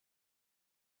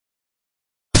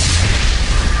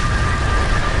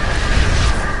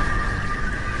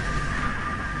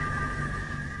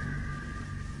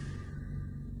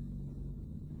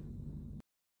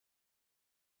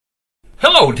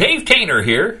Hello, Dave Taynor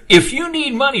here. If you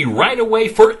need money right away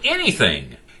for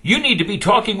anything, you need to be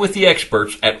talking with the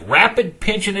experts at Rapid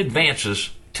Pension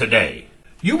Advances today.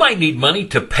 You might need money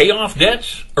to pay off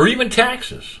debts or even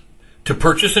taxes, to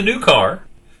purchase a new car,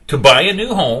 to buy a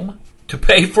new home, to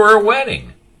pay for a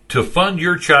wedding, to fund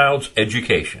your child's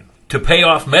education, to pay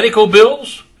off medical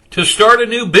bills, to start a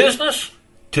new business,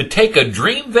 to take a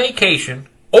dream vacation,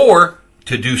 or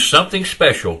to do something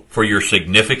special for your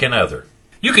significant other.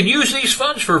 You can use these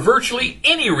funds for virtually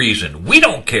any reason. We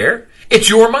don't care. It's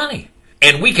your money,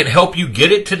 and we can help you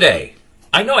get it today.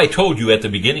 I know I told you at the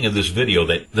beginning of this video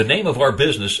that the name of our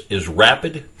business is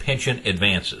Rapid Pension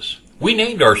Advances. We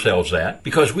named ourselves that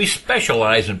because we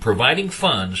specialize in providing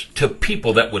funds to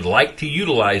people that would like to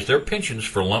utilize their pensions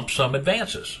for lump sum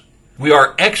advances. We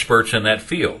are experts in that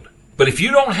field. But if you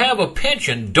don't have a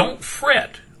pension, don't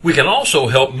fret. We can also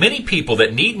help many people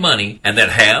that need money and that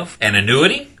have an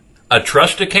annuity, a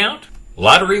trust account,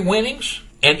 lottery winnings,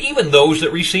 and even those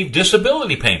that receive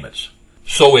disability payments.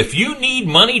 So if you need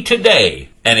money today,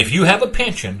 and if you have a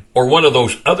pension or one of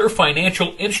those other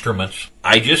financial instruments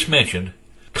I just mentioned,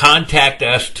 contact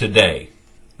us today.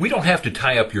 We don't have to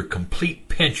tie up your complete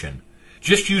pension.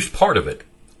 Just use part of it,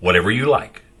 whatever you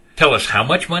like. Tell us how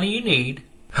much money you need,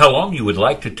 how long you would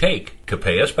like to take to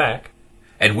pay us back,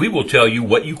 and we will tell you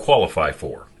what you qualify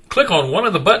for. Click on one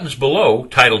of the buttons below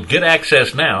titled Get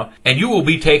Access Now, and you will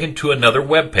be taken to another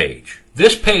web page.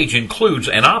 This page includes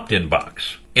an opt-in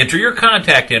box. Enter your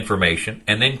contact information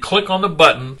and then click on the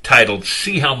button titled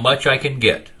See How Much I Can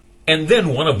Get. And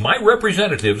then one of my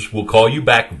representatives will call you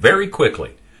back very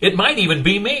quickly. It might even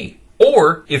be me.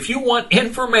 Or if you want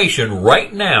information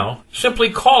right now, simply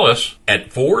call us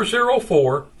at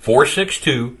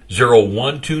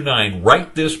 404-462-0129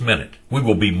 right this minute. We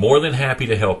will be more than happy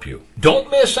to help you. Don't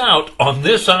miss out on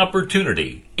this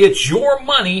opportunity. It's your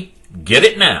money. Get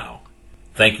it now.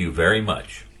 Thank you very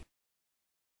much.